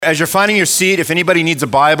As you're finding your seat, if anybody needs a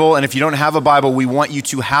Bible, and if you don't have a Bible, we want you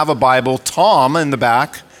to have a Bible. Tom in the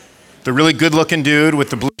back, the really good-looking dude with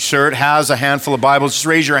the blue shirt, has a handful of Bibles. Just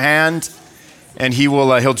raise your hand, and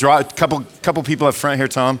he'll draw a couple people up front here,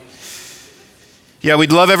 Tom. Yeah,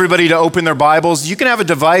 we'd love everybody to open their Bibles. You can have a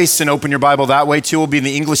device and open your Bible that way too. We'll be in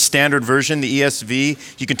the English Standard Version, the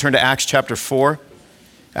ESV. You can turn to Acts chapter 4.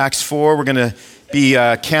 Acts 4, we're going to be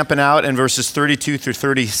camping out in verses 32 through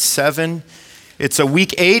 37. It's a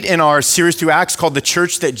week 8 in our series through Acts called The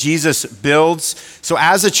Church That Jesus Builds. So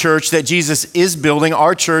as a church that Jesus is building,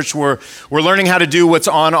 our church, we're learning how to do what's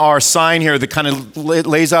on our sign here that kind of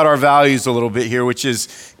lays out our values a little bit here, which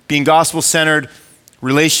is being gospel-centered,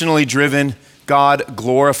 relationally driven, God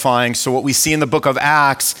glorifying. So what we see in the book of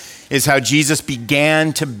Acts is how Jesus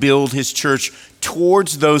began to build his church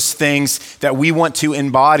towards those things that we want to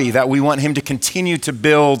embody, that we want him to continue to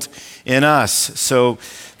build in us. So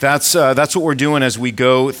that's what we're doing as we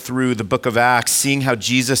go through the book of Acts, seeing how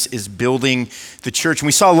Jesus is building the church. And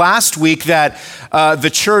we saw last week that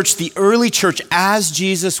the early church, as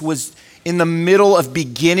Jesus was in the middle of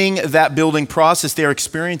beginning that building process, they are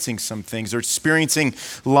experiencing some things. They're experiencing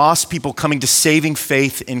lost people coming to saving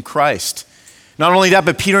faith in Christ. Not only that,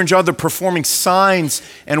 but Peter and John, they're performing signs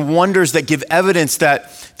and wonders that give evidence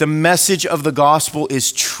that the message of the gospel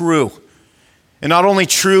is true. And not only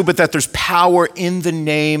true, but that there's power in the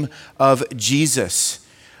name of Jesus.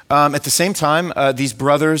 At the same time, these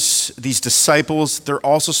brothers, these disciples, they're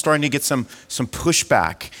also starting to get some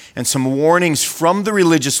pushback and some warnings from the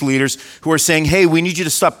religious leaders who are saying, hey, we need you to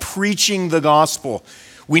stop preaching the gospel.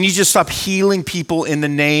 We need you to stop healing people in the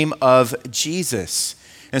name of Jesus.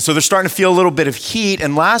 And so they're starting to feel a little bit of heat.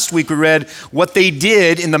 And last week we read what they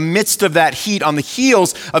did in the midst of that heat on the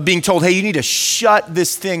heels of being told, hey, you need to shut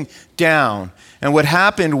this thing down. And what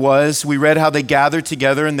happened was we read how they gathered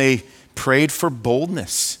together and they prayed for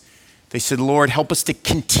boldness. They said, Lord, help us to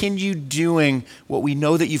continue doing what we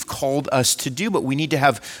know that you've called us to do, but we need to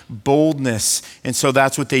have boldness. And so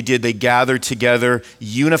that's what they did. They gathered together,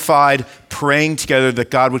 unified, praying together that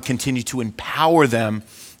God would continue to empower them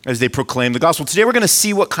as they proclaim the gospel. Today we're going to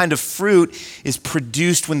see what kind of fruit is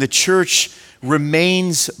produced when the church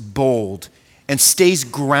remains bold and stays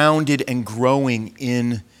grounded and growing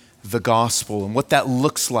in the gospel, and what that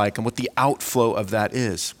looks like and what the outflow of that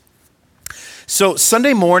is. So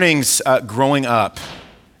Sunday mornings growing up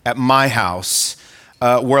at my house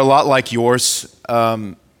were a lot like yours.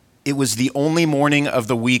 It was the only morning of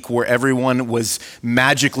the week where everyone was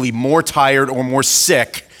magically more tired or more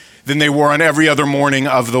sick than they were on every other morning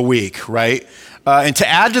of the week, right? And to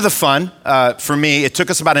add to the fun, for me, it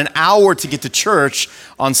took us about an hour to get to church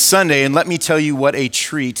on Sunday, and let me tell you what a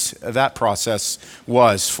treat that process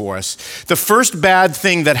was for us. The first bad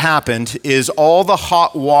thing that happened is all the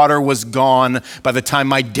hot water was gone by the time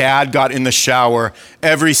my dad got in the shower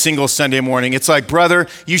every single Sunday morning. It's like, brother,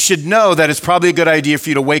 you should know that it's probably a good idea for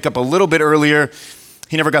you to wake up a little bit earlier.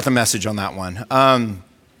 He never got the message on that one.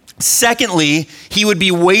 Secondly, he would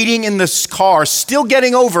be waiting in this car, still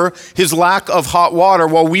getting over his lack of hot water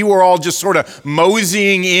while we were all just sort of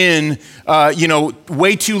moseying in,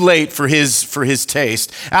 way too late for his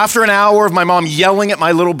taste. After an hour of my mom yelling at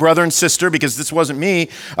my little brother and sister, because this wasn't me,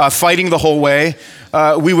 fighting the whole way,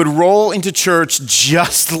 we would roll into church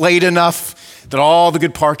just late enough that all the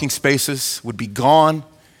good parking spaces would be gone.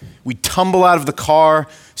 We'd tumble out of the car,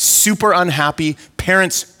 super unhappy,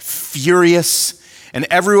 parents furious, and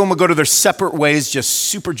everyone would go to their separate ways, just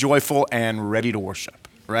super joyful and ready to worship,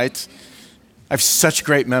 right? I have such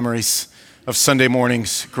great memories of Sunday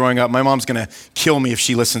mornings growing up. My mom's gonna kill me if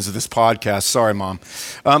she listens to this podcast. Sorry, Mom.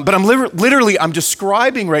 But I'm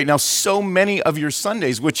describing right now so many of your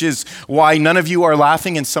Sundays, which is why none of you are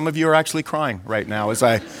laughing and some of you are actually crying right now as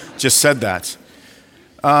I just said that.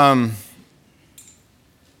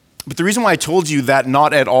 But the reason why I told you that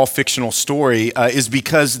not at all fictional story is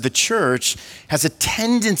because the church has a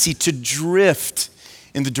tendency to drift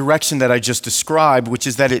in the direction that I just described, which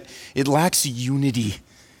is that it lacks unity.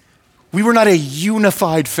 We were not a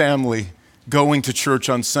unified family going to church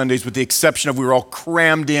on Sundays, with the exception of we were all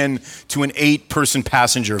crammed in to an 8-person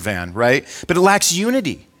passenger van, right? But it lacks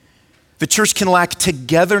unity. The church can lack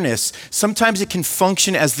togetherness. Sometimes it can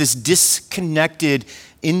function as this disconnected,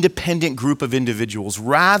 independent group of individuals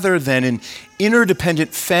rather than an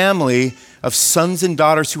interdependent family of sons and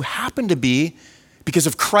daughters who happen to be, because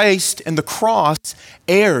of Christ and the cross,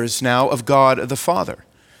 heirs now of God the Father.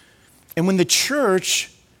 And when the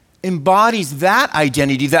church embodies that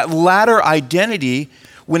identity, that latter identity,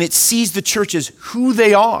 when it sees the church as who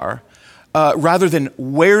they are rather than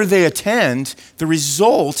where they attend, the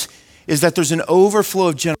result is that there's an overflow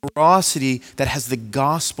of generosity that has the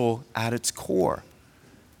gospel at its core.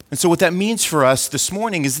 And so what that means for us this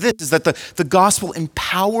morning is this, is that the gospel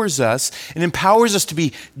empowers us and empowers us to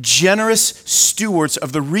be generous stewards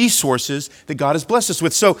of the resources that God has blessed us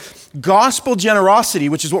with. So gospel generosity,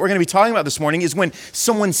 which is what we're going to be talking about this morning, is when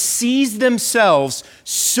someone sees themselves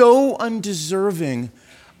so undeserving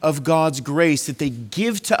of God's grace that they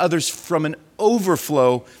give to others from an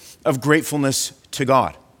overflow of gratefulness to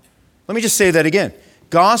God. Let me just say that again.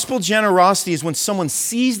 Gospel generosity is when someone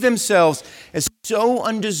sees themselves as so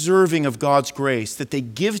undeserving of God's grace that they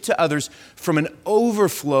give to others from an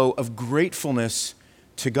overflow of gratefulness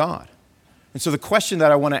to God. And so the question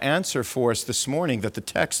that I want to answer for us this morning that the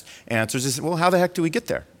text answers is, well, how the heck do we get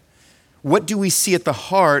there? What do we see at the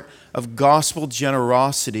heart of gospel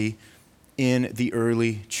generosity in the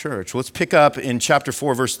early church? Well, let's pick up in chapter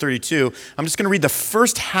 4, verse 32. I'm just going to read the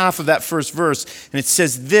first half of that first verse, and it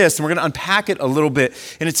says this, and we're going to unpack it a little bit.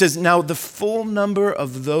 And it says, "Now the full number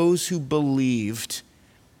of those who believed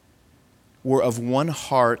were of one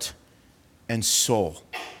heart and soul."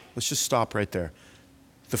 Let's just stop right there.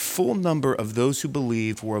 The full number of those who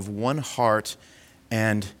believed were of one heart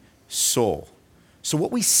and soul. So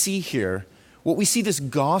what we see here, what we see this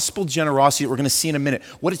gospel generosity that we're going to see in a minute,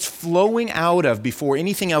 what it's flowing out of before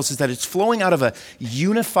anything else is that it's flowing out of a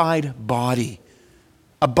unified body.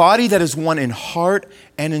 A body that is one in heart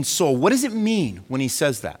and in soul. What does it mean when he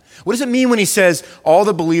says that? What does it mean when he says all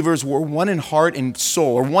the believers were one in heart and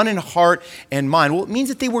soul, or one in heart and mind? Well, it means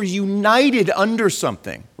that they were united under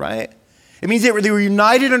something, right? It means they were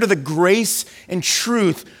united under the grace and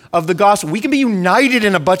truth of the gospel. We can be united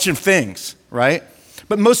in a bunch of things, right?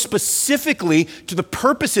 But most specifically to the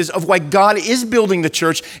purposes of why God is building the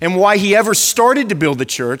church and why he ever started to build the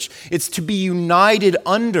church, it's to be united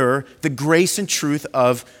under the grace and truth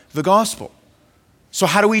of the gospel. So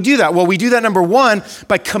how do we do that? Well, we do that, number one,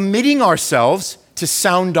 by committing ourselves to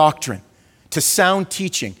sound doctrine, to sound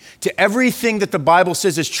teaching, to everything that the Bible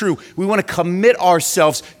says is true. We want to commit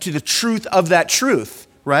ourselves to the truth of that truth,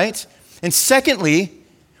 right? And secondly,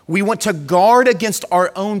 we want to guard against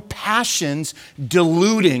our own passions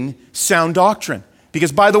diluting sound doctrine.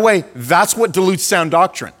 Because, by the way, that's what dilutes sound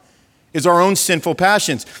doctrine, is our own sinful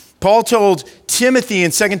passions. Paul told Timothy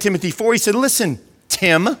in 2 Timothy 4, he said, "Listen,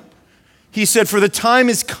 Tim," he said, "for the time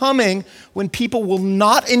is coming when people will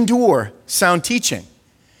not endure sound teaching,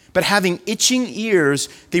 but having itching ears,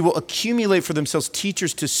 they will accumulate for themselves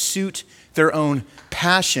teachers to suit their own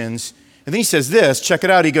passions." And then he says this, check it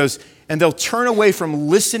out, he goes, "And they'll turn away from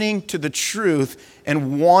listening to the truth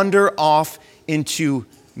and wander off into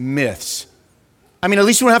myths." I mean, at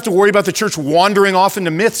least you don't have to worry about the church wandering off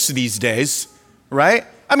into myths these days, right?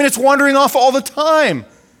 I mean, it's wandering off all the time,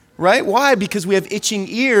 right? Why? Because we have itching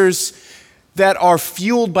ears that are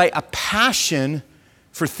fueled by a passion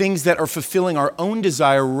for things that are fulfilling our own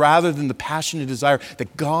desire rather than the passionate desire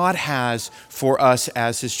that God has for us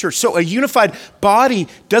as his church. So a unified body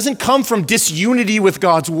doesn't come from disunity with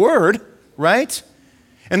God's word, right?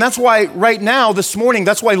 And that's why right now, this morning,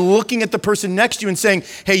 that's why looking at the person next to you and saying,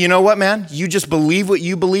 "Hey, you know what, man? You just believe what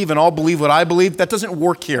you believe and I'll believe what I believe," that doesn't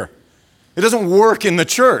work here. It doesn't work in the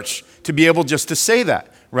church to be able just to say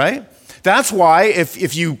that, right? That's why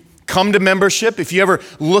if you come to membership, if you ever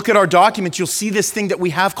look at our documents, you'll see this thing that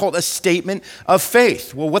we have called a statement of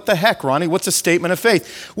faith. Well, what the heck, Ronnie? What's a statement of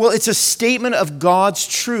faith? Well, it's a statement of God's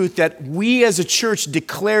truth that we as a church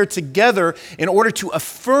declare together in order to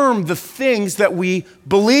affirm the things that we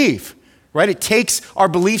believe, right? It takes our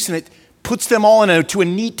beliefs and it puts them all into a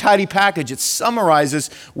neat, tidy package. It summarizes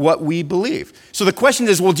what we believe. So the question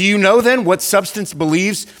is, well, do you know then what Substance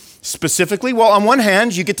believes specifically? Well, on one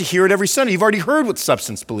hand, you get to hear it every Sunday. You've already heard what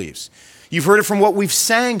Substance believes. You've heard it from what we've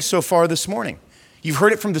sang so far this morning. You've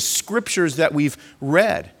heard it from the scriptures that we've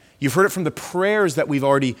read. You've heard it from the prayers that we've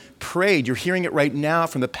already prayed. You're hearing it right now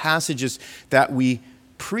from the passages that we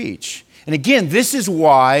preach. And again, this is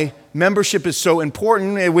why membership is so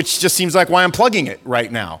important, which just seems like why I'm plugging it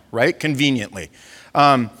right now, right? Conveniently.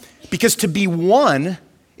 Because to be one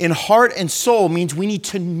in heart and soul means we need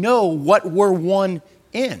to know what we're one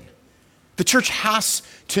in. The church has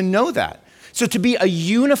to know that. So to be a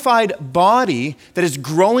unified body that is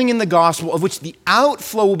growing in the gospel, of which the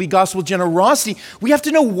outflow will be gospel generosity, we have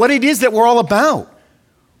to know what it is that we're all about.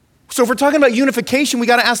 So if we're talking about unification, we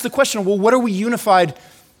got to ask the question, well, what are we unified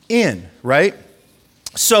in, right?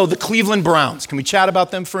 So the Cleveland Browns, can we chat about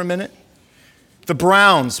them for a minute? The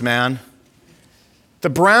Browns, man. The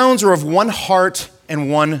Browns are of one heart and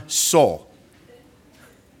one soul.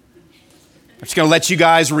 I'm just going to let you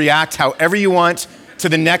guys react however you want to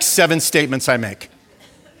the next 7 statements I make.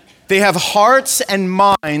 They have hearts and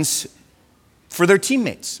minds for their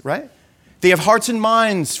teammates, right? They have hearts and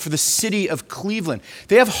minds for the city of Cleveland.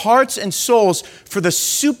 They have hearts and souls for the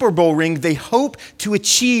Super Bowl ring they hope to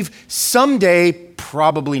achieve someday,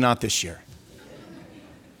 probably not this year.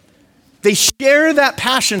 They share that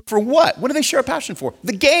passion for what? What do they share a passion for?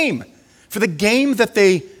 The game. For the game that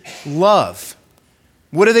they love.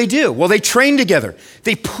 What do? Well, they train together.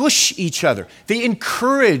 They push each other. They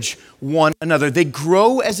encourage one another. They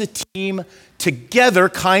grow as a team together,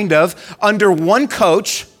 kind of, under one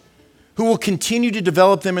coach who will continue to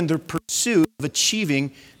develop them in their pursuit of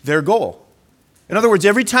achieving their goal. In other words,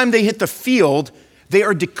 every time they hit the field, they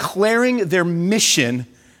are declaring their mission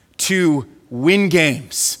to win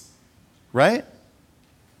games. Right?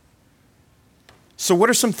 So what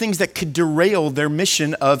are some things that could derail their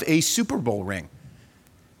mission of a Super Bowl ring?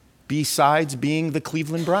 Besides being the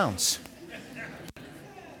Cleveland Browns.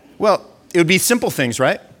 Well, it would be simple things,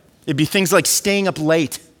 right? It'd be things like staying up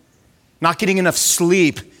late, not getting enough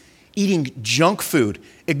sleep, eating junk food,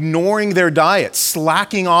 ignoring their diet,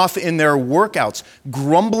 slacking off in their workouts,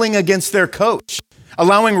 grumbling against their coach,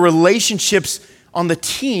 allowing relationships on the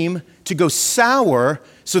team to go sour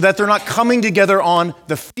so that they're not coming together on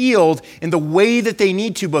the field in the way that they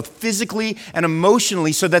need to, both physically and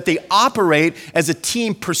emotionally, so that they operate as a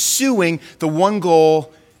team pursuing the one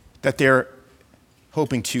goal that they're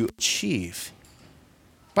hoping to achieve.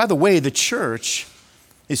 By the way, the church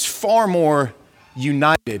is far more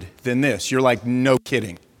united than this. You're like, no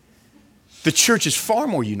kidding. The church is far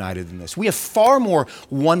more united than this. We have far more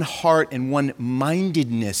one heart and one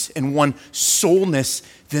mindedness and one soulness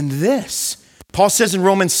than this. Paul says in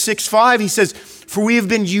Romans 6:5, he says, for we have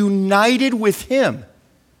been united with him,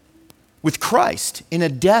 with Christ, in a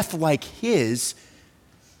death like his.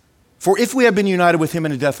 For if we have been united with him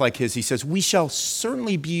in a death like his, he says, we shall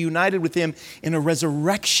certainly be united with him in a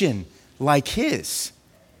resurrection like his.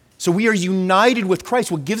 So we are united with Christ.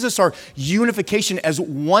 What gives us our unification as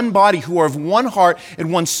one body who are of one heart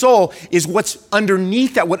and one soul is what's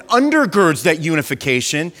underneath that. What undergirds that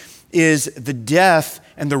unification is the death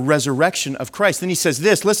and the resurrection of Christ. Then he says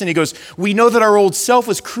this, listen, he goes, we know that our old self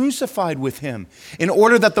was crucified with him in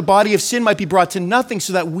order that the body of sin might be brought to nothing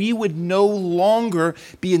so that we would no longer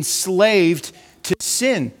be enslaved to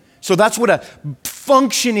sin. So that's what a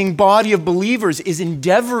functioning body of believers is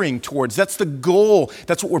endeavoring towards. That's the goal.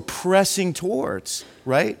 That's what we're pressing towards,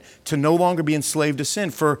 right? To no longer be enslaved to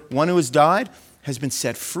sin. For one who has died has been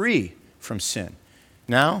set free from sin.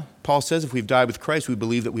 Now, Paul says if we've died with Christ, we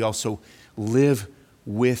believe that we also live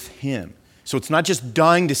with him. So it's not just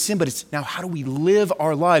dying to sin, but it's now how do we live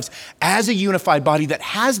our lives as a unified body that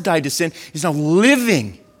has died to sin is now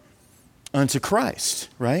living unto Christ,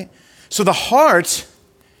 right? So the heart,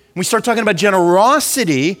 when we start talking about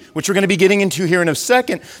generosity, which we're going to be getting into here in a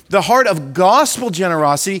second, the heart of gospel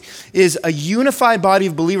generosity is a unified body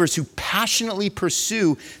of believers who passionately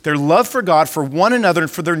pursue their love for God, for one another,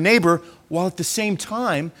 and for their neighbor, while at the same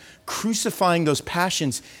time crucifying those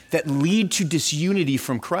passions that lead to disunity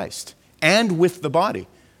from Christ and with the body.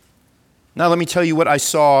 Now let me tell you what I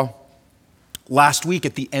saw last week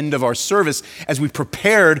at the end of our service as we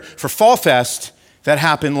prepared for Fall Fest that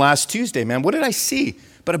happened last Tuesday, man. What did I see?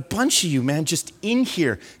 But a bunch of you, man, just in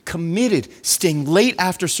here, committed, staying late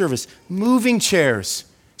after service, moving chairs,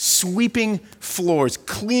 sweeping floors,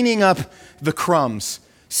 cleaning up the crumbs,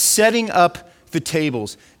 setting up the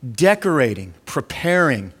tables, decorating,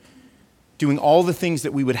 preparing, doing all the things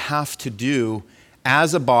that we would have to do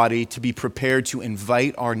as a body to be prepared to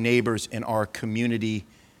invite our neighbors and our community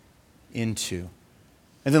into.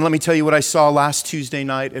 And then let me tell you what I saw last Tuesday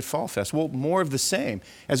night at Fall Fest. Well, more of the same.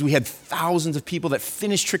 As we had thousands of people that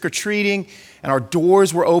finished trick-or-treating and our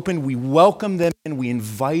doors were open, we welcomed them in, we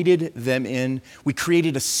invited them in. We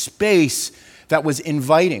created a space that was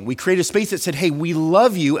inviting. We created a space that said, hey, we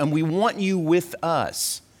love you and we want you with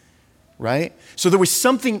us, right? So there was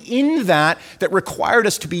something in that that required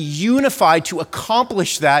us to be unified to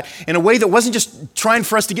accomplish that in a way that wasn't just trying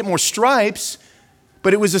for us to get more stripes,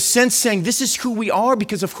 but it was a sense saying, this is who we are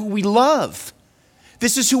because of who we love.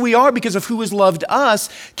 This is who we are because of who has loved us.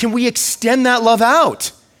 Can we extend that love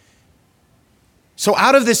out? So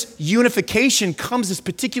out of this unification comes this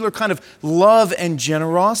particular kind of love and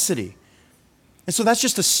generosity. And so that's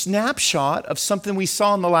just a snapshot of something we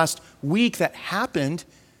saw in the last week that happened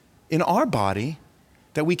in our body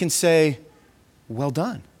that we can say, well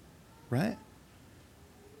done, right?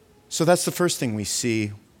 So that's the first thing we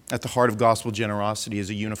see at the heart of gospel generosity as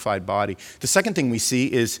a unified body. The second thing we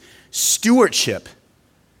see is stewardship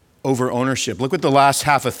over ownership. Look what the last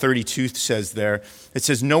half of 32 says there. It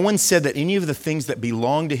says, no one said that any of the things that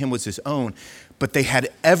belonged to him was his own, but they had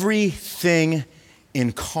everything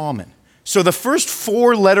in common. So the first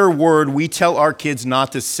 4-letter word we tell our kids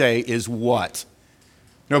not to say is what?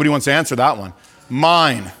 Nobody wants to answer that one.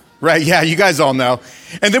 Mine. Right? Yeah, you guys all know.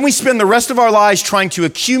 And then we spend the rest of our lives trying to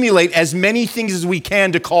accumulate as many things as we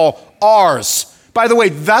can to call ours. By the way,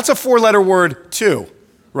 that's a 4-letter word too,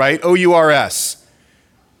 right? O-U-R-S.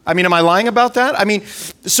 I mean, am I lying about that? I mean,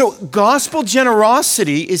 so gospel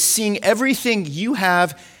generosity is seeing everything you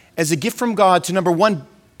have as a gift from God to, number 1,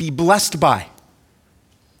 be blessed by.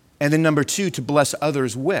 And then number 2, to bless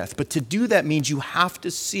others with. But to do that means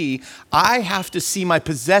I have to see my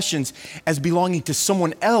possessions as belonging to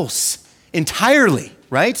someone else entirely,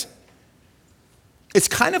 right? It's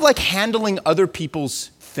kind of like handling other people's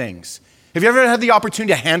things. Have you ever had the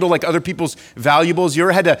opportunity to handle like other people's valuables? You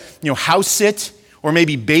ever had to, house sit or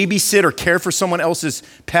maybe babysit or care for someone else's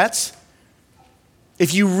pets?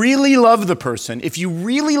 If you really love the person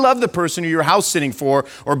who you're house sitting for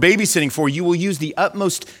or babysitting for, you will use the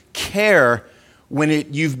utmost care when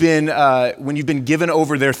you've been given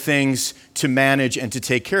over their things to manage and to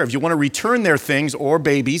take care of. You want to return their things or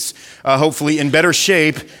babies, hopefully in better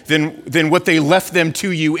shape than what they left them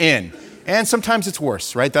to you in. And sometimes it's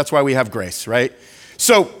worse, right? That's why we have grace, right?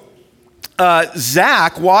 So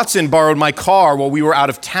Zach Watson borrowed my car while we were out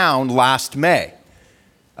of town last May.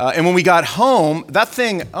 And when we got home, that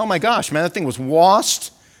thing, oh my gosh, man, that thing was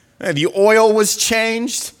washed. The oil was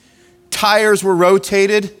changed. Tires were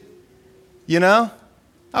rotated. I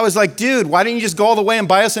was like, dude, why didn't you just go all the way and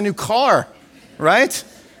buy us a new car, right?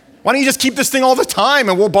 Why don't you just keep this thing all the time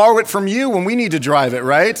and we'll borrow it from you when we need to drive it,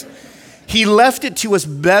 right? He left it to us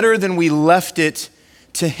better than we left it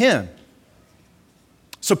to him.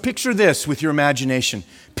 So picture this with your imagination.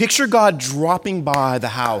 Picture God dropping by the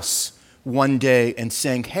house one day and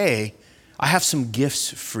saying, hey, I have some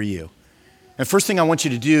gifts for you. And first thing I want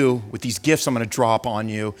you to do with these gifts I'm going to drop on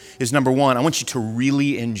you is, number 1, I want you to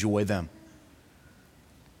really enjoy them.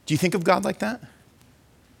 Do you think of God like that?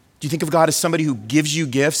 Do you think of God as somebody who gives you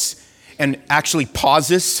gifts and actually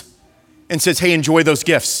pauses and says, hey, enjoy those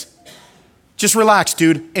gifts? Just relax,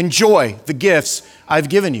 dude. Enjoy the gifts I've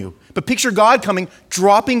given you. But picture God coming,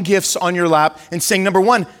 dropping gifts on your lap and saying, number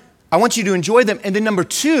 1, I want you to enjoy them. And then number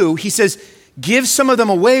 2, he says, give some of them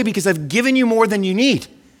away because I've given you more than you need.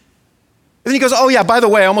 And then he goes, oh yeah, by the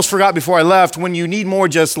way, I almost forgot before I left, when you need more,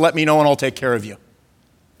 just let me know and I'll take care of you.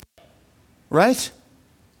 Right?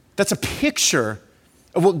 That's a picture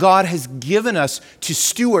of what God has given us to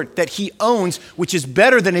steward that he owns, which is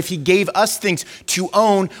better than if he gave us things to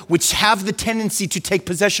own, which have the tendency to take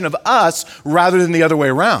possession of us rather than the other way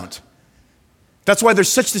around. That's why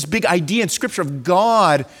there's such this big idea in Scripture of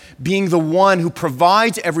God being the one who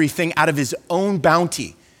provides everything out of his own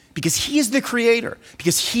bounty. Because he is the creator,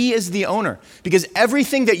 because he is the owner, because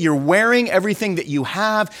everything that you're wearing, everything that you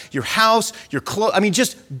have, your house, your clothes,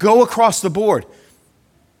 just go across the board.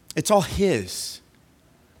 It's all his.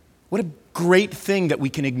 What a great thing that we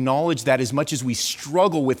can acknowledge that as much as we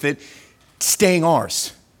struggle with it staying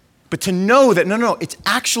ours. But to know that, no, it's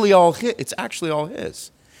actually all his. It's actually all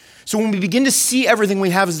his. So when we begin to see everything we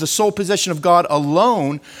have as the sole possession of God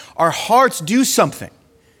alone, our hearts do something.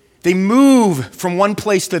 They move from one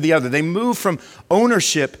place to the other. They move from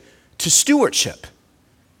ownership to stewardship.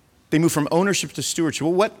 They move from ownership to stewardship.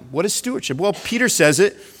 Well, what is stewardship? Well, Peter says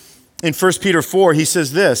it in 1 Peter 4. He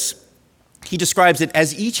says this. He describes it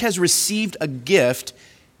as each has received a gift,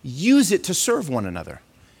 use it to serve one another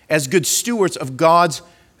as good stewards of God's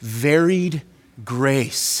varied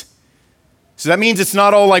grace. So that means it's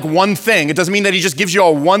not all like one thing. It doesn't mean that he just gives you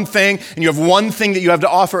all one thing and you have one thing that you have to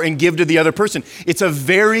offer and give to the other person. It's a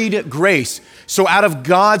varied grace. So out of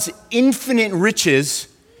God's infinite riches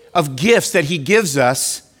of gifts that he gives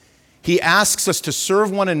us, he asks us to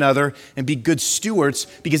serve one another and be good stewards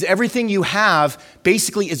because everything you have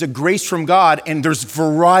basically is a grace from God and there's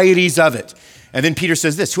varieties of it. And then Peter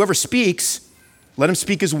says this, whoever speaks, let him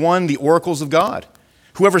speak as one, the oracles of God.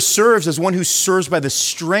 Whoever serves as one who serves by the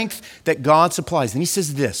strength that God supplies. And he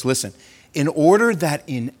says this, listen, in order that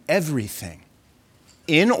in everything,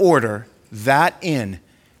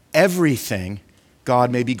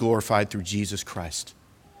 God may be glorified through Jesus Christ.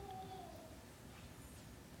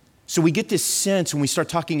 So we get this sense when we start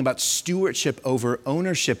talking about stewardship over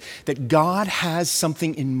ownership that God has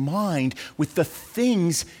something in mind with the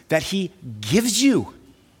things that he gives you.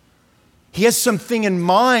 He has something in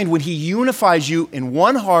mind when he unifies you in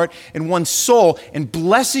one heart and one soul and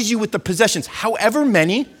blesses you with the possessions, however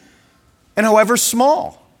many and however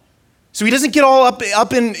small. So he doesn't get all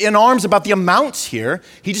up in arms about the amounts here.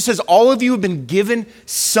 He just says, all of you have been given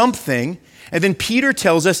something. And then Peter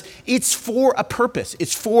tells us it's for a purpose.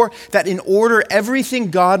 It's for that in order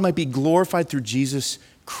everything God might be glorified through Jesus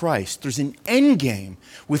Christ. There's an end game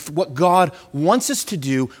with what God wants us to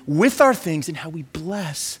do with our things and how we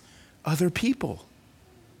bless other people.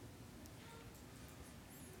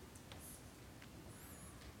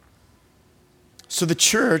 So the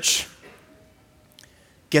church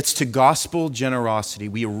gets to gospel generosity.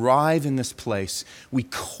 We arrive in this place. We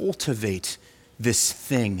cultivate this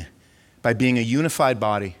thing by being a unified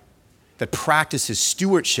body that practices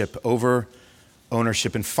stewardship over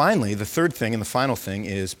ownership. And finally, the third thing and the final thing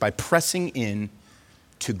is by pressing in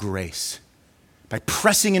to grace. By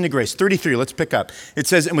pressing into grace. 33, let's pick up. It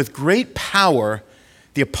says, and with great power,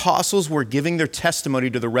 the apostles were giving their testimony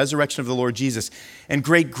to the resurrection of the Lord Jesus, and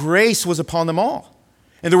great grace was upon them all.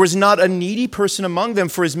 And there was not a needy person among them,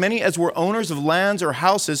 for as many as were owners of lands or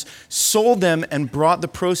houses sold them and brought the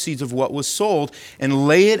proceeds of what was sold and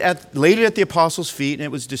laid it at the apostles' feet, and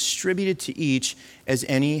it was distributed to each as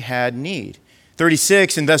any had need.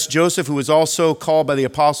 36, and thus Joseph, who was also called by the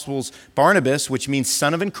apostles Barnabas, which means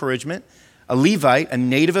son of encouragement, a Levite, a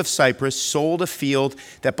native of Cyprus, sold a field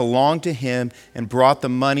that belonged to him and brought the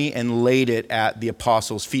money and laid it at the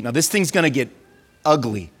apostles' feet. Now this thing's going to get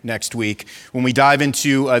ugly next week when we dive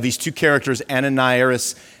into these two characters,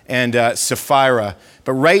 Ananias and Sapphira.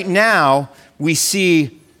 But right now, we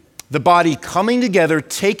see the body coming together,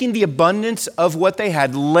 taking the abundance of what they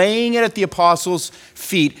had, laying it at the apostles'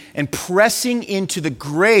 feet, and pressing into the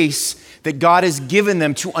grace that God has given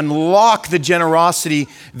them to unlock the generosity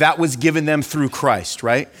that was given them through Christ,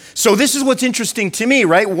 right? So this is what's interesting to me,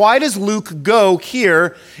 right? Why does Luke go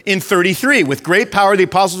here in 33? With great power, the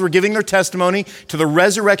apostles were giving their testimony to the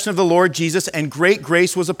resurrection of the Lord Jesus, and great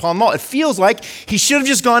grace was upon them all. It feels like he should have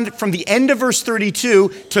just gone from the end of verse 32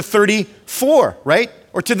 to 34, right?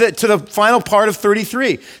 Or to the final part of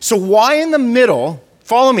 33. So why in the middle,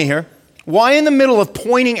 follow me here, why in the middle of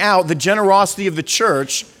pointing out the generosity of the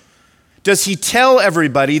church does he tell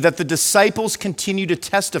everybody that the disciples continue to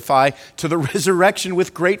testify to the resurrection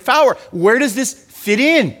with great power? Where does this fit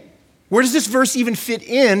in? Where does this verse even fit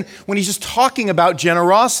in when he's just talking about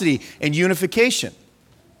generosity and unification?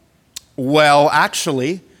 Well,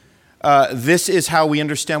 actually, this is how we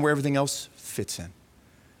understand where everything else fits in.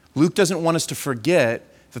 Luke doesn't want us to forget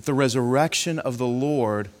that the resurrection of the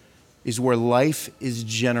Lord is where life is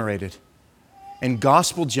generated. And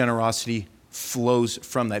gospel generosity flows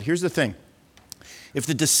from that. Here's the thing. If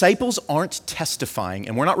the disciples aren't testifying,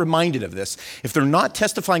 and we're not reminded of this, if they're not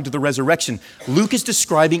testifying to the resurrection, Luke is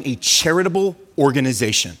describing a charitable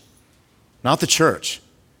organization, not the church.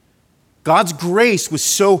 God's grace was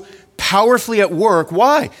so powerfully at work.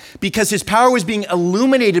 Why? Because his power was being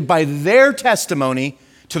illuminated by their testimony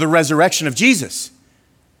to the resurrection of Jesus.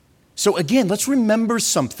 So again, let's remember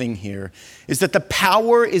something here, is that the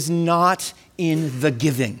power is not in the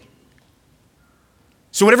giving.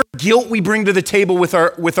 So whatever guilt we bring to the table with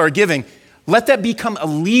our giving, let that become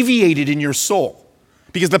alleviated in your soul.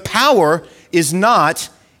 Because the power is not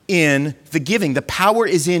in the giving. The power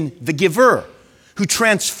is in the giver, who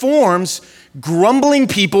transforms grumbling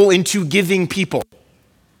people into giving people.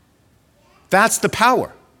 That's the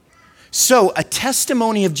power. So a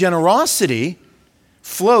testimony of generosity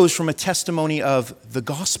flows from a testimony of the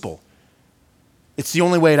gospel. It's the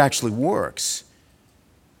only way it actually works.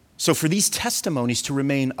 So for these testimonies to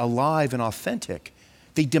remain alive and authentic,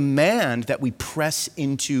 they demand that we press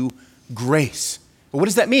into grace. Well, what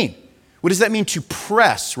does that mean? What does that mean to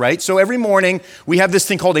press, right? So every morning we have this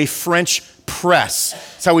thing called a French press.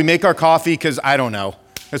 It's how we make our coffee because I don't know.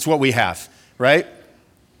 That's what we have, right?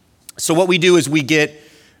 So what we do is we get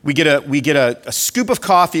a scoop of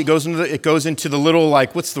coffee. It goes into the little,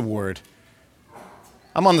 like, what's the word?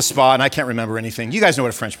 I'm on the spot and I can't remember anything. You guys know what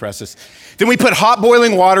a French press is. Then we put hot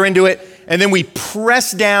boiling water into it, and then we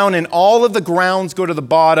press down, and all of the grounds go to the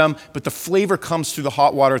bottom, but the flavor comes through the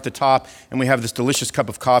hot water at the top, and we have this delicious cup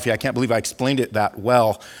of coffee. I can't believe I explained it that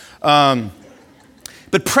well.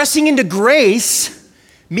 But pressing into grace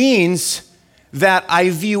means that I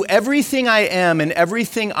view everything I am and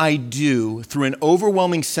everything I do through an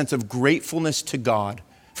overwhelming sense of gratefulness to God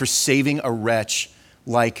for saving a wretch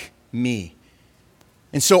like me.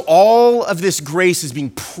 And so all of this grace is being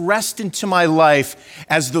pressed into my life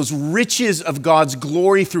as those riches of God's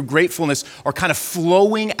glory through gratefulness are kind of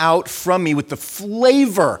flowing out from me with the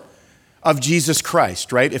flavor of Jesus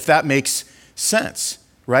Christ, right? If that makes sense,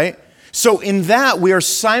 right? So in that, we are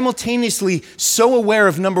simultaneously so aware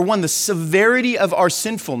of, number one, the severity of our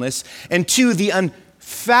sinfulness, and two, the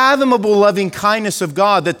unfathomable loving kindness of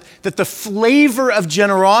God, that the flavor of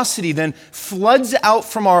generosity then floods out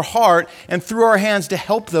from our heart and through our hands to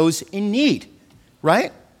help those in need,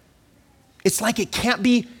 right? It's like it can't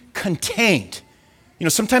be contained. You know,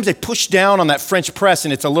 sometimes I push down on that French press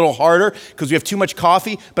and it's a little harder because we have too much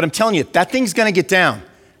coffee, but I'm telling you, that thing's gonna get down,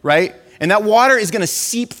 right? And that water is gonna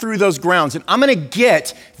seep through those grounds and I'm gonna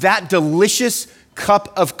get that delicious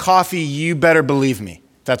cup of coffee, you better believe me.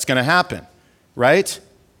 That's gonna happen, right?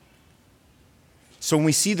 So when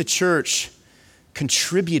we see the church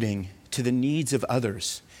contributing to the needs of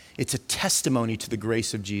others, it's a testimony to the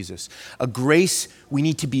grace of Jesus, a grace we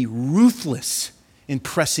need to be ruthless in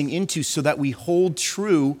pressing into so that we hold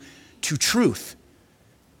true to truth.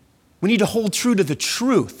 We need to hold true to the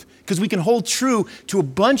truth because we can hold true to a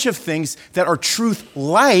bunch of things that are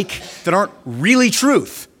truth-like that aren't really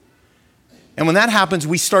truth. And when that happens,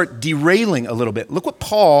 we start derailing a little bit. Look what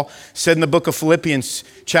Paul said in the book of Philippians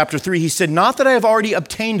chapter 3. He said, not that I have already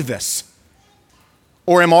obtained this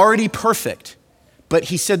or am already perfect, but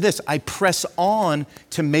he said this, I press on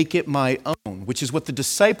to make it my own, which is what the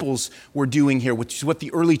disciples were doing here, which is what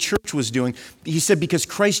the early church was doing. He said, because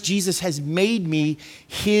Christ Jesus has made me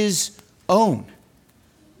his own.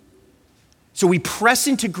 So we press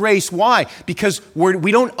into grace. Why? Because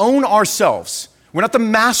we don't own ourselves. We're not the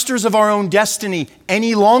masters of our own destiny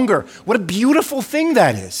any longer. What a beautiful thing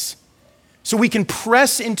that is. So we can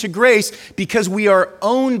press into grace because we are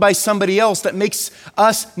owned by somebody else that makes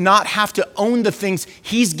us not have to own the things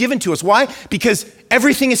he's given to us. Why? Because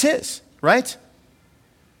everything is his, right?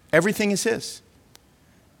 Everything is his.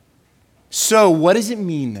 So what does it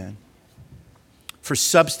mean then for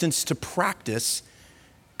Substance to practice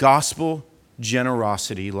gospel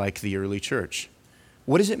generosity like the early church?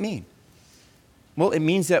 What does it mean? Well, it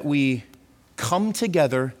means that we come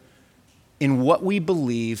together in what we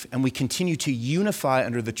believe, and we continue to unify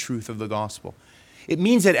under the truth of the gospel. It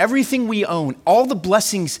means that everything we own, all the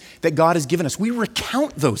blessings that God has given us, we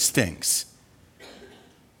recount those things.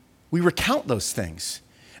 We recount those things.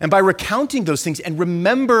 And by recounting those things and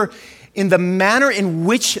remember in the manner in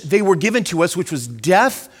which they were given to us, which was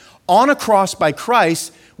death on a cross by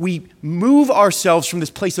Christ, we move ourselves from this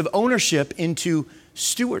place of ownership into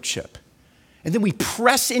stewardship. And then we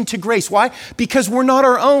press into grace. Why? Because we're not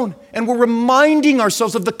our own. And we're reminding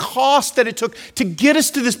ourselves of the cost that it took to get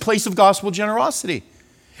us to this place of gospel generosity.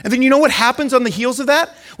 And then you know what happens on the heels of that?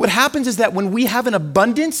 What happens is that when we have an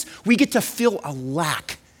abundance, we get to fill a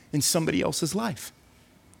lack in somebody else's life.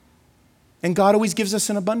 And God always gives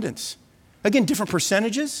us an abundance. Again, different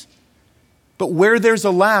percentages. But where there's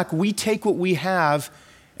a lack, we take what we have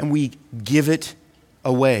and we give it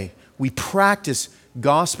away. We practice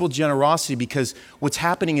gospel generosity because what's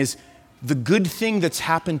happening is the good thing that's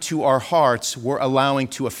happened to our hearts we're allowing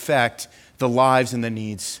to affect the lives and the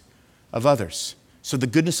needs of others. So the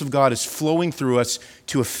goodness of God is flowing through us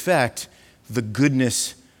to affect the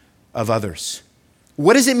goodness of others.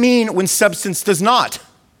 What does it mean when Substance does not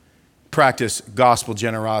practice gospel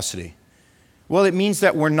generosity? Well, it means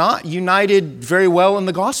that we're not united very well in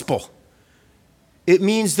the gospel. It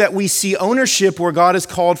means that we see ownership where God has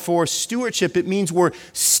called for stewardship. It means we're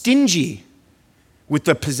stingy with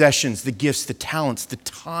the possessions, the gifts, the talents, the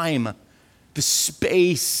time, the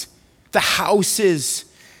space, the houses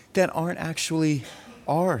that aren't actually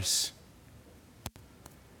ours.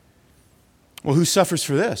 Well, who suffers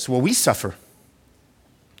for this? Well, we suffer.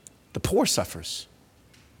 The poor suffers.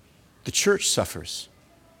 The church suffers.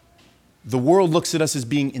 The world looks at us as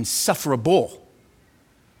being insufferable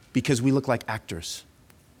because we look like actors.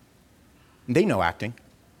 And they know acting.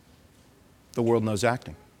 The world knows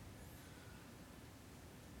acting.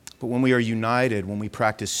 But when we are united, when we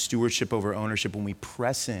practice stewardship over ownership, when we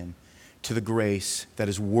press in to the grace that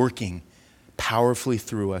is working powerfully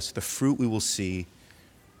through us, the fruit we will see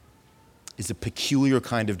is a peculiar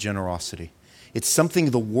kind of generosity. It's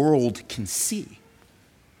something the world can see.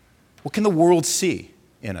 What can the world see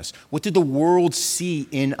in us? What did the world see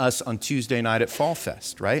in us on Tuesday night at Fall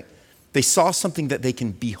Fest, right? They saw something that they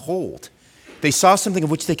can behold. They saw something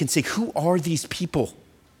of which they can say, who are these people?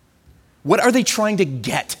 What are they trying to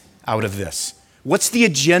get out of this? What's the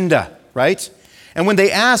agenda, right? And when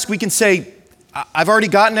they ask, we can say, I've already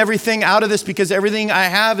gotten everything out of this because everything I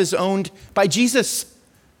have is owned by Jesus,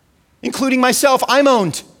 including myself. I'm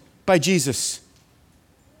owned by Jesus.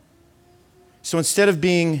 So instead of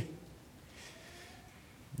being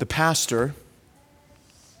the pastor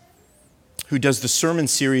who does the sermon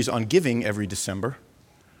series on giving every December,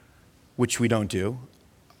 which we don't do,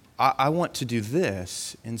 I want to do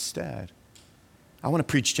this instead. I want to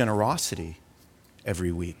preach generosity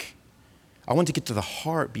every week. I want to get to the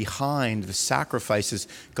heart behind the sacrifices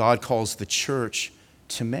God calls the church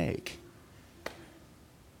to make.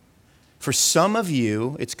 For some of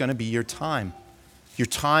you, it's going to be your time. Your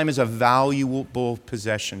time is a valuable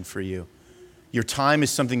possession for you. Your time is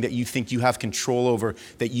something that you think you have control over,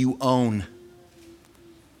 that you own,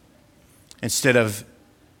 instead of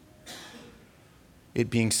it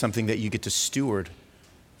being something that you get to steward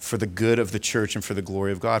for the good of the church and for the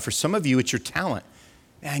glory of God. For some of you, it's your talent.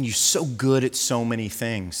 Man, you're so good at so many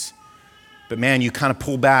things. But man, you kind of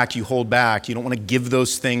pull back, you hold back. You don't want to give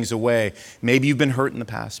those things away. Maybe you've been hurt in the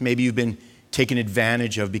past. Maybe you've been taken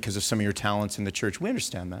advantage of because of some of your talents in the church. We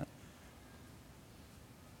understand that.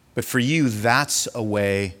 But for you, that's a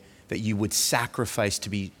way that you would sacrifice to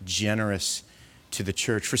be generous to the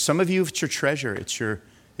church. For some of you, it's your treasure. It's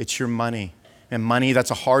your money. And money,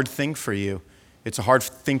 that's a hard thing for you. It's a hard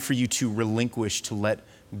thing for you to relinquish, to let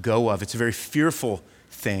go of. It's a very fearful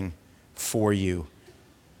thing for you.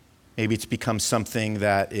 Maybe it's become something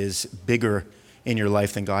that is bigger in your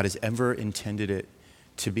life than God has ever intended it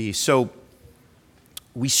to be. So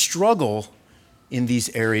we struggle in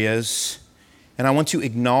these areas, and I want to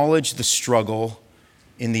acknowledge the struggle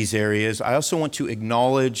in these areas. I also want to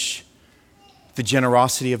acknowledge the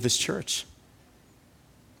generosity of this church,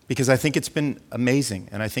 because I think it's been amazing,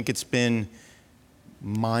 and I think it's been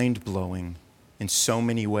mind-blowing in so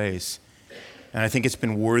many ways. And I think it's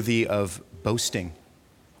been worthy of boasting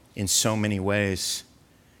in so many ways.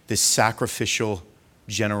 This sacrificial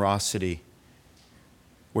generosity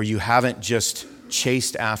where you haven't just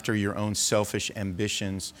chased after your own selfish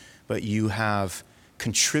ambitions, but you have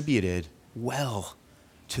contributed well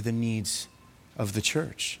to the needs of the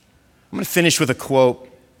church. I'm going to finish with a quote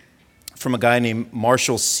from a guy named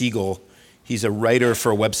Marshall Siegel. He's a writer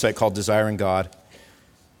for a website called Desiring God.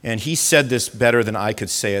 And he said this better than I could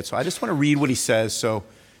say it. So I just want to read what he says. So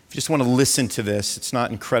if you just want to listen to this, it's not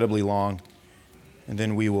incredibly long. And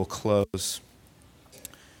then we will close.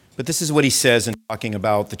 But this is what he says in talking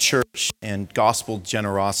about the church and gospel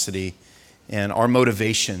generosity and our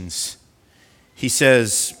motivations. He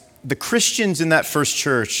says, the Christians in that first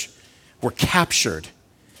church were captured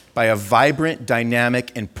by a vibrant,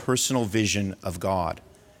 dynamic, and personal vision of God.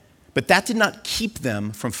 But that did not keep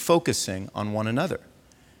them from focusing on one another.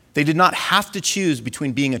 They did not have to choose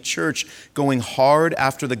between being a church going hard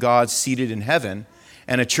after the gods seated in heaven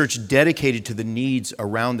and a church dedicated to the needs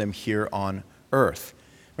around them here on earth.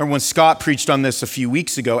 Remember when Scott preached on this a few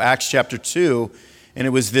weeks ago, Acts chapter 2, and it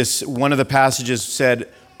was this, one of the passages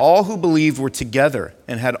said, all who believed were together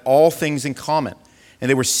and had all things in common. And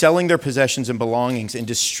they were selling their possessions and belongings and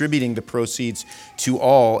distributing the proceeds to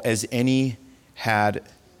all as any had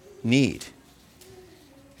need.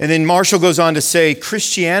 And then Marshall goes on to say,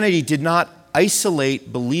 Christianity did not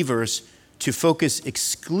isolate believers to focus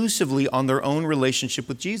exclusively on their own relationship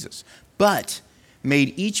with Jesus, but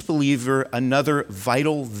made each believer another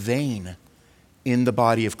vital vein in the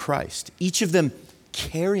body of Christ, each of them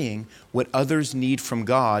carrying what others need from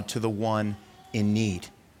God to the one in need.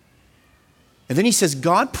 And then he says,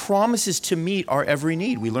 God promises to meet our every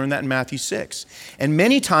need. We learn that in Matthew 6. And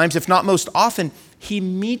many times, if not most often, he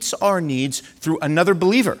meets our needs through another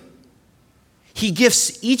believer. He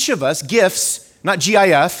gifts each of us, gifts, not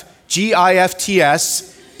G-I-F,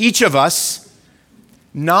 G-I-F-T-S, each of us,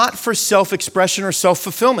 not for self-expression or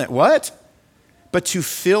self-fulfillment. What? But to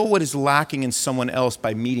fill what is lacking in someone else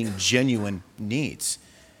by meeting genuine needs.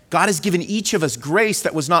 God has given each of us grace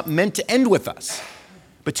that was not meant to end with us,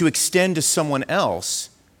 but to extend to someone else.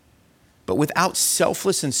 But without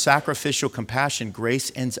selfless and sacrificial compassion,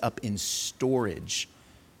 grace ends up in storage,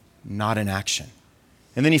 not in action.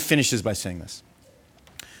 And then he finishes by saying this.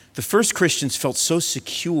 The first Christians felt so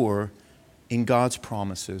secure in God's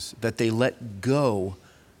promises that they let go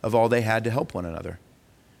of all they had to help one another.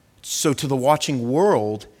 So to the watching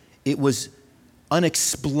world, it was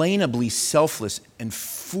unexplainably selfless and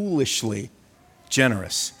foolishly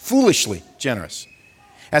generous. Foolishly generous.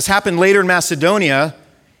 As happened later in Macedonia,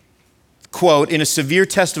 quote, in a severe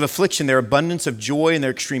test of affliction, their abundance of joy and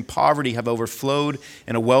their extreme poverty have overflowed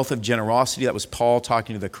in a wealth of generosity. That was Paul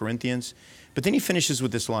talking to the Corinthians. But then he finishes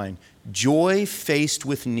with this line, joy faced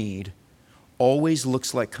with need always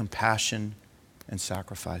looks like compassion and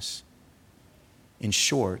sacrifice. In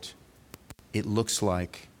short, it looks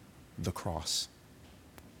like the cross.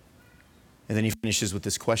 And then he finishes with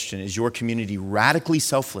this question, is your community radically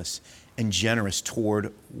selfless and generous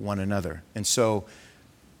toward one another? And so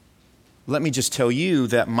let me just tell you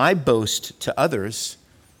that my boast to others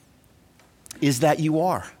is that you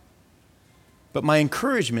are. But my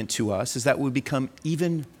encouragement to us is that we become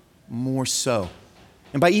even more so.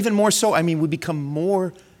 And by even more so, I mean we become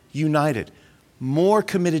more united, more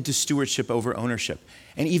committed to stewardship over ownership,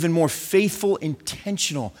 and even more faithful,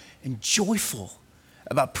 intentional, and joyful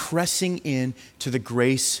about pressing in to the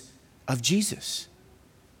grace of Jesus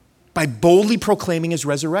by boldly proclaiming his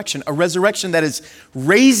resurrection, a resurrection that has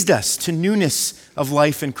raised us to newness of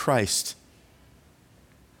life in Christ.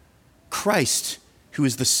 Christ, who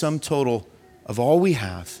is the sum total of all we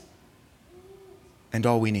have and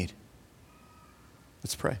all we need.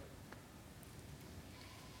 Let's pray.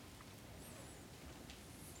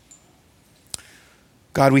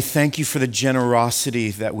 God, we thank you for the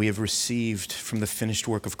generosity that we have received from the finished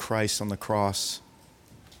work of Christ on the cross.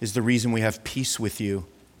 It is the reason we have peace with you.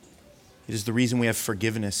 It is the reason we have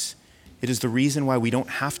forgiveness. It is the reason why we don't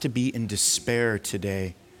have to be in despair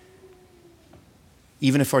today,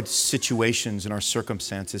 even if our situations and our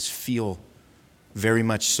circumstances feel very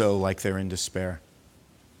much so like they're in despair.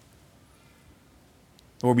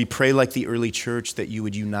 Lord, we pray like the early church that you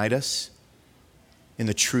would unite us in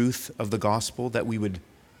the truth of the gospel, that we would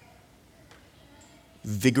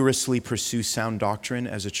vigorously pursue sound doctrine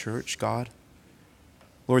as a church, God.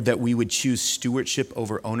 Lord, that we would choose stewardship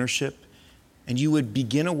over ownership, and you would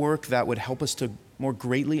begin a work that would help us to more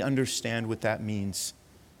greatly understand what that means.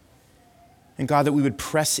 And God, that we would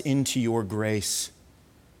press into your grace,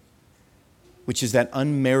 which is that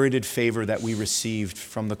unmerited favor that we received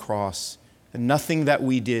from the cross. And nothing that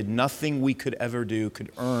we did, nothing we could ever do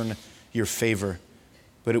could earn your favor,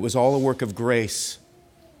 but it was all a work of grace.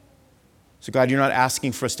 So God, you're not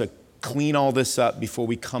asking for us to clean all this up before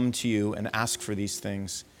we come to you and ask for these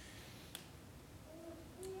things.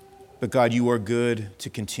 But God, you are good to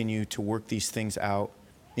continue to work these things out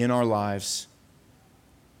in our lives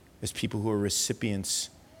as people who are recipients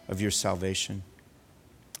of your salvation.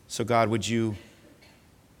 So God, would you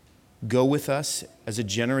go with us as a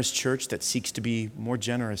generous church that seeks to be more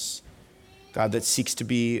generous, God, that seeks to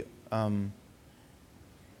be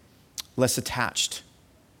less attached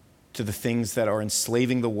to the things that are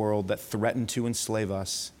enslaving the world, that threaten to enslave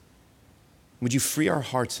us. Would you free our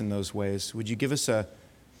hearts in those ways? Would you give us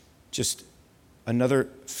just another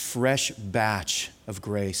fresh batch of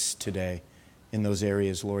grace today in those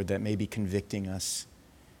areas, Lord, that may be convicting us?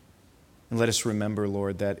 And let us remember,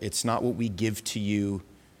 Lord, that it's not what we give to you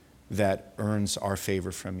that earns our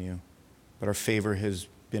favor from you, but our favor has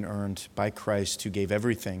been earned by Christ, who gave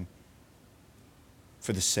everything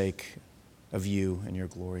for the sake of you and your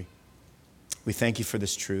glory. We thank you for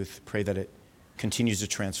this truth. Pray that it continues to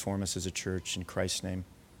transform us as a church. In Christ's name,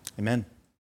 amen.